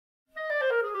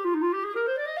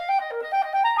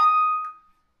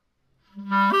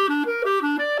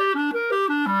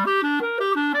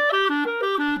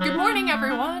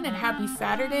happy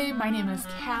Saturday. My name is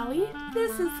Callie.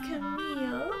 This is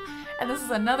Camille. And this is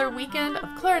another weekend of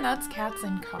Clarinets, Cats,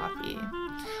 and Coffee.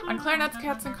 On Clarinets,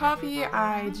 Cats, and Coffee,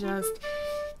 I just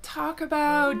talk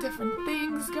about different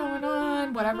things going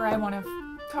on, whatever I want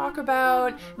to talk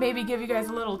about, maybe give you guys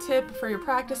a little tip for your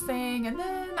practicing, and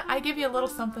then I give you a little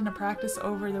something to practice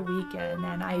over the weekend.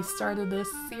 And I started this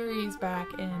series back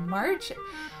in March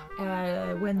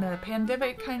when the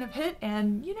pandemic kind of hit,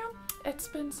 and you know, it's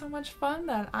been so much fun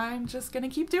that I'm just gonna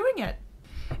keep doing it.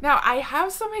 Now, I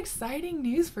have some exciting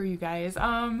news for you guys.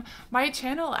 My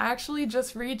channel actually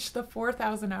just reached the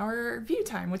 4,000 hour view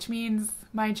time, which means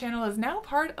my channel is now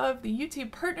part of the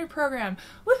YouTube Partner Program.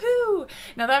 Woohoo!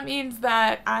 Now that means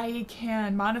that I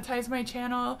can monetize my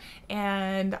channel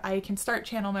and I can start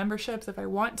channel memberships if I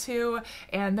want to,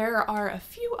 and there are a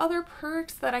few other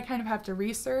perks that I kind of have to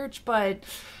research, but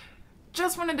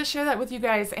just wanted to share that with you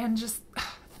guys and just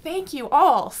thank you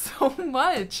all so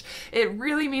much. It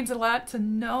really means a lot to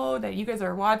know that you guys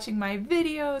are watching my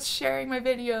videos, sharing my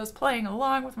videos, playing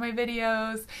along with my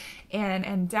videos,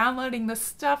 and downloading the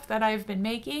stuff that I've been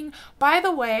making. By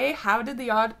the way, how did the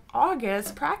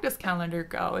August practice calendar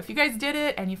go? If you guys did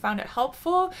it and you found it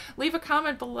helpful, leave a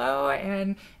comment below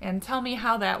and tell me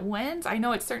how that went. I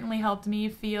know it certainly helped me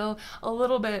feel a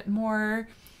little bit more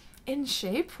in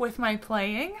shape with my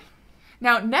playing.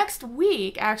 Now, next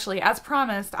week, actually, as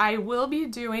promised, I will be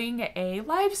doing a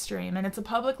live stream, and it's a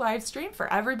public live stream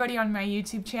for everybody on my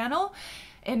YouTube channel.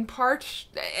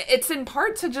 It's in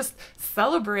part to just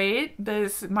celebrate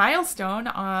this milestone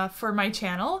for my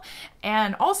channel,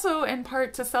 and also in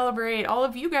part to celebrate all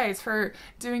of you guys for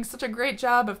doing such a great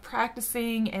job of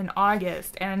practicing in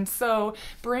August. And so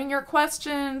bring your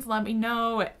questions, let me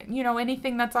know, you know,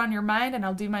 anything that's on your mind, and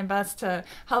I'll do my best to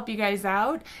help you guys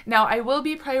out. Now, I will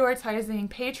be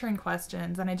prioritizing patron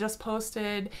questions, and I just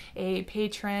posted a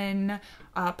patron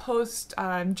post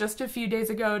just a few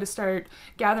days ago to start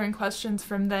gathering questions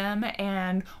from them,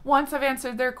 and once I've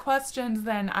answered their questions,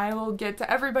 then I will get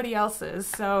to everybody else's.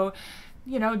 So,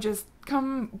 you know, just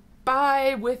come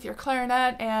by with your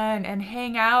clarinet and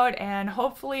hang out, and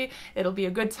hopefully it'll be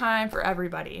a good time for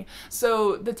everybody.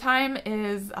 So the time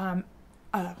is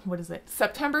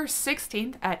September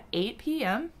 16th at 8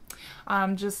 p.m.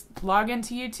 Just log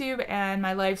into YouTube and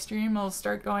my live stream will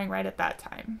start going right at that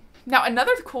time. Now,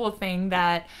 another cool thing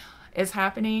that is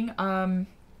happening,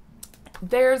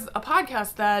 there's a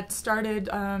podcast that started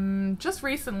just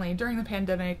recently during the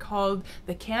pandemic called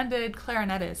the Candid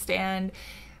Clarinetist, and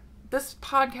this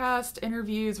podcast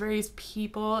interviews various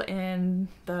people in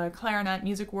the clarinet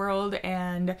music world,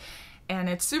 and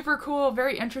it's super cool,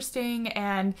 very interesting,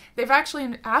 and they've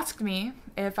actually asked me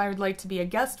if I would like to be a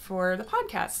guest for the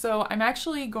podcast. So I'm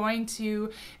actually going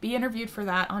to be interviewed for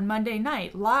that on Monday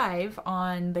night, live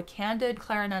on the Candid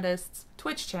Clarinetist's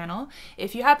Twitch channel.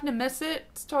 If you happen to miss it,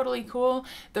 it's totally cool.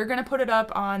 They're going to put it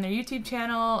up on their YouTube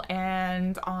channel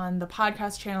and on the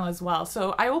podcast channel as well.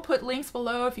 So I will put links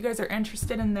below if you guys are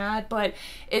interested in that, but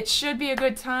it should be a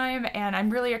good time, and I'm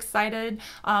really excited.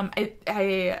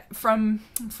 From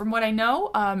what I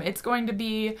know, it's going to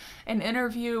be an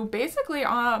interview basically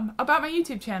about my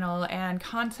YouTube channel and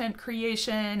content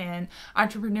creation and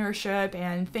entrepreneurship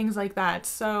and things like that.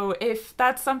 So if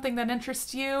that's something that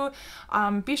interests you,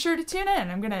 be sure to tune in.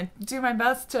 I'm gonna do my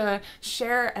best to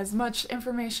share as much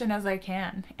information as I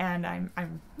can, and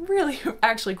I'm really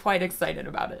actually quite excited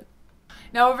about it.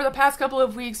 Now, over the past couple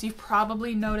of weeks, you've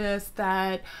probably noticed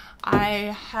that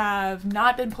I have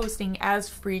not been posting as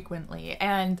frequently,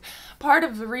 and part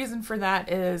of the reason for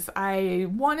that is I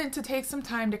wanted to take some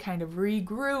time to kind of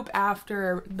regroup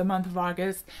after the month of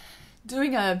August,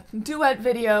 doing a duet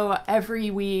video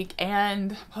every week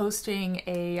and posting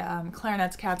a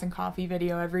Clarinets, Cats, and Coffee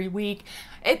video every week.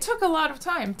 It took a lot of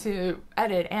time to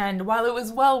edit, and while it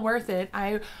was well worth it,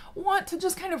 I want to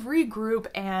just kind of regroup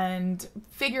and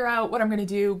figure out what I'm going to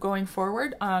do going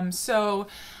forward.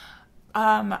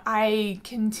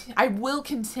 I will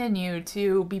continue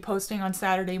to be posting on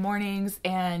Saturday mornings,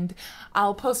 and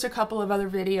I'll post a couple of other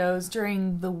videos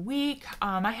during the week.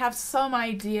 I have some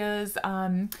ideas,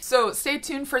 so stay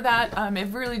tuned for that. It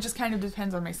really just kind of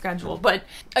depends on my schedule, but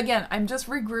again, I'm just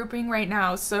regrouping right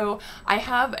now, so I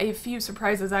have a few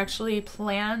surprises actually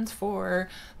planned for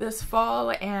this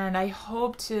fall, and I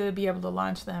hope to be able to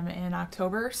launch them in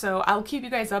October, so I'll keep you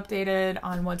guys updated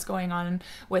on what's going on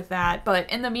with that.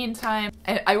 But in the meantime,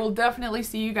 I will definitely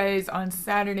see you guys on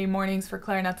Saturday mornings for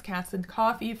Clarinets, Cats, and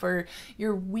Coffee for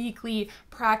your weekly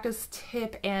practice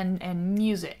tip and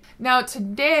music. Now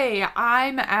today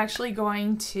I'm actually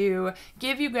going to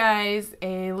give you guys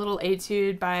a little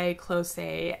etude by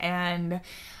Klose, and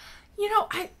you know,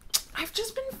 I've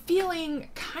just been feeling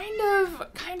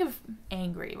kind of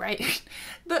angry, right?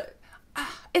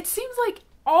 It seems like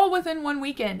all within one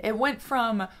weekend, it went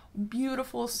from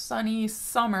beautiful sunny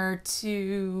summer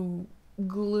to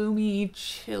gloomy,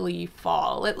 chilly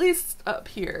fall, at least up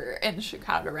here in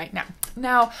Chicago right now.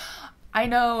 Now, I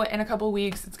know in a couple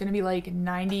weeks it's gonna be like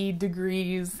 90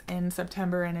 degrees in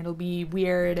September and it'll be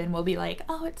weird and we'll be like,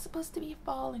 oh, it's supposed to be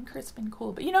fall and crisp and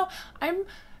cool. But you know,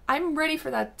 I'm ready for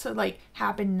that to like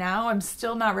happen now. I'm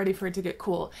still not ready for it to get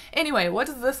cool. Anyway, what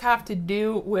does this have to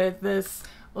do with this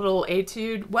little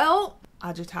etude? Well,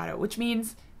 agitato, which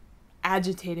means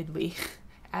agitatedly.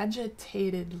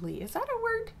 Agitatedly. Is that a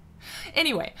word?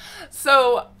 Anyway,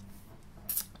 so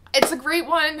it's a great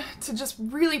one to just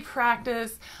really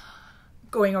practice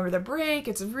going over the break.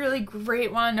 It's a really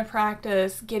great one to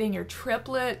practice getting your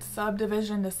triplet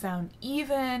subdivision to sound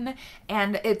even,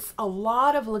 and it's a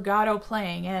lot of legato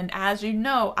playing. And as you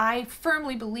know, I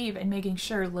firmly believe in making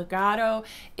sure legato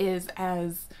is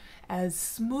as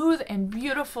smooth and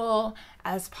beautiful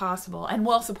as possible and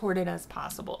well supported as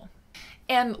possible.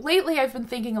 And lately I've been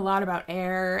thinking a lot about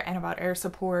air and about air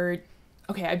support.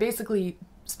 Okay, I basically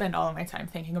spend all of my time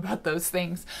thinking about those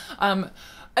things.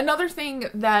 Another thing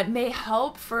that may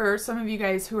help for some of you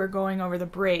guys who are going over the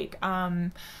break,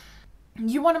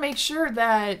 you want to make sure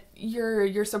that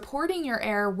you're supporting your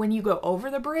air when you go over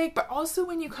the break, but also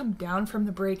when you come down from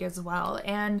the break as well.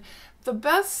 And the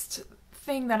best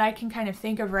thing that I can kind of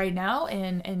think of right now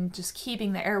in just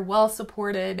keeping the air well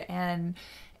supported and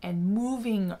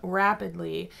moving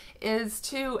rapidly is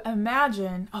to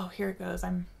imagine, oh, here it goes.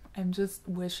 I'm just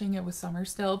wishing it was summer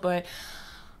still, but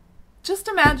just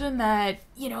imagine that,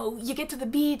 you know, you get to the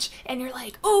beach and you're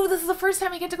like, oh, this is the first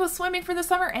time I get to go swimming for the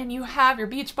summer, and you have your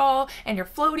beach ball and your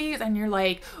floaties and you're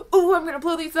like, oh, I'm gonna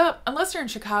blow these up. Unless you're in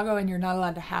Chicago and you're not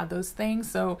allowed to have those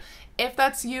things. So if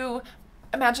that's you,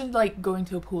 imagine like going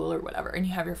to a pool or whatever and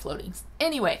you have your floatings.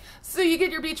 Anyway, so you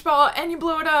get your beach ball and you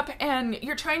blow it up and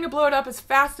you're trying to blow it up as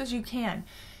fast as you can.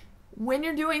 When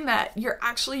you're doing that, you're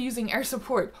actually using air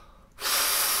support.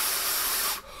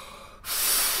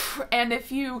 And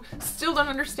if you still don't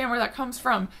understand where that comes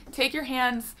from, take your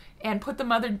hands and put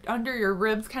them under your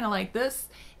ribs, kind of like this,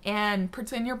 and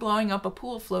pretend you're blowing up a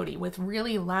pool floaty with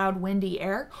really loud, windy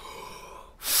air.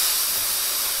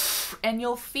 And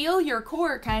you'll feel your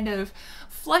core kind of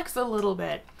flex a little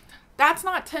bit. That's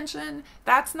not tension.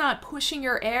 That's not pushing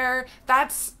your air.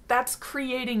 That's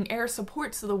creating air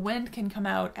support so the wind can come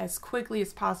out as quickly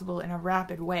as possible in a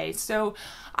rapid way. So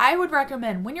I would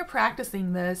recommend when you're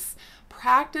practicing this,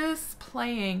 practice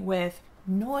playing with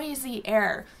noisy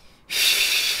air.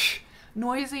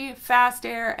 Noisy, fast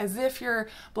air, as if you're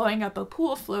blowing up a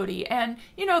pool floaty. And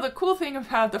you know, the cool thing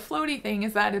about the floaty thing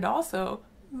is that it also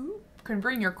can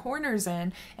bring your corners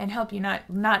in and help you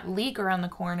not leak around the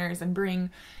corners and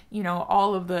bring, you know,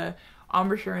 all of the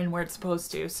embouchure in where it's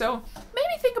supposed to. So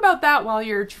maybe think about that while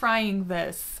you're trying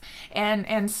this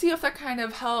and see if that kind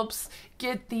of helps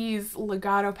get these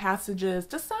legato passages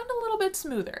to sound a little bit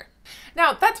smoother.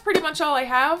 Now, that's pretty much all I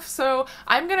have, so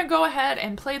I'm gonna go ahead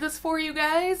and play this for you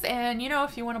guys, and you know,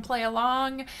 if you want to play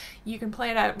along, you can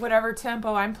play it at whatever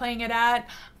tempo I'm playing it at.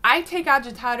 I take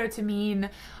agitato to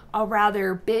mean a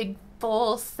rather big,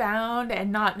 full sound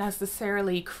and not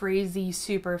necessarily crazy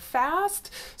super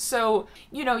fast. So,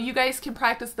 you know, you guys can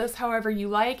practice this however you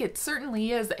like. It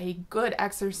certainly is a good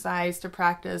exercise to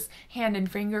practice hand and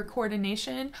finger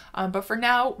coordination, but for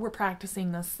now we're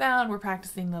practicing the sound, we're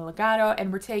practicing the legato,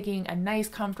 and we're taking a nice,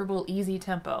 comfortable, easy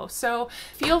tempo. So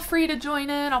feel free to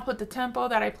join in. I'll put the tempo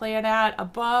that I play it at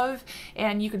above,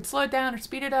 and you can slow it down or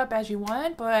speed it up as you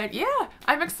want. But yeah,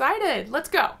 I'm excited. Let's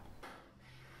go.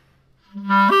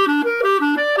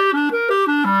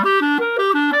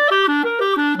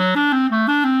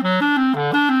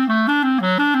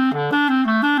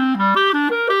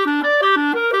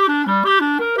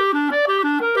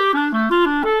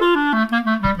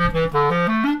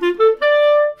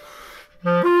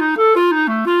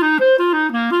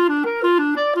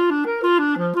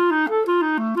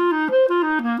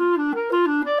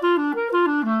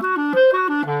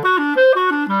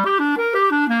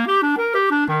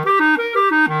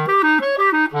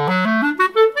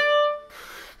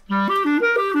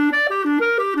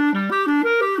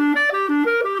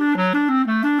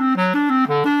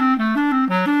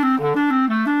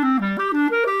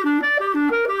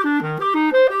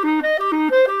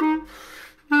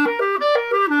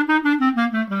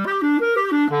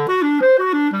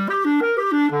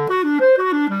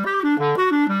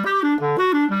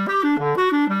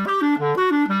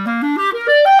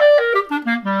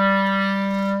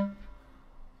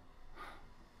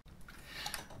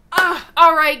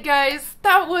 Alright guys,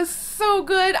 that was so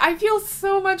good. I feel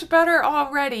so much better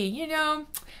already. You know,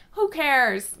 who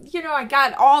cares? You know, I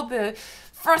got all the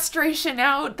frustration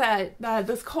out that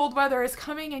this cold weather is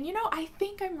coming, and you know, I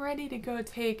think I'm ready to go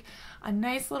take a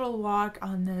nice little walk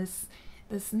on this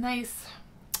nice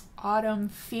autumn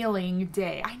feeling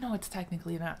day. I know it's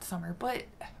technically not summer, but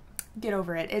get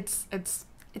over it. It's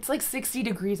like 60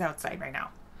 degrees outside right now.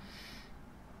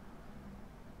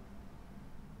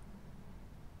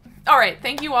 All right,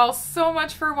 thank you all so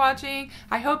much for watching.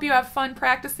 I hope you have fun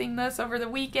practicing this over the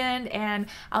weekend, and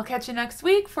I'll catch you next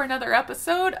week for another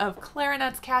episode of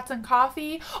Clarinets, Cats, and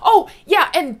Coffee. Oh, yeah,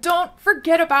 and don't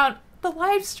forget about the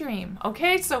live stream,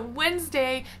 okay? So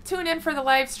Wednesday, tune in for the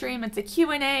live stream. It's a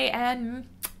Q&A, and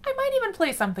I might even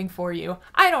play something for you.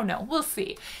 I don't know. We'll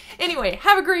see. Anyway,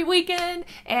 have a great weekend,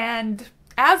 and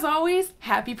as always,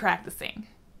 happy practicing.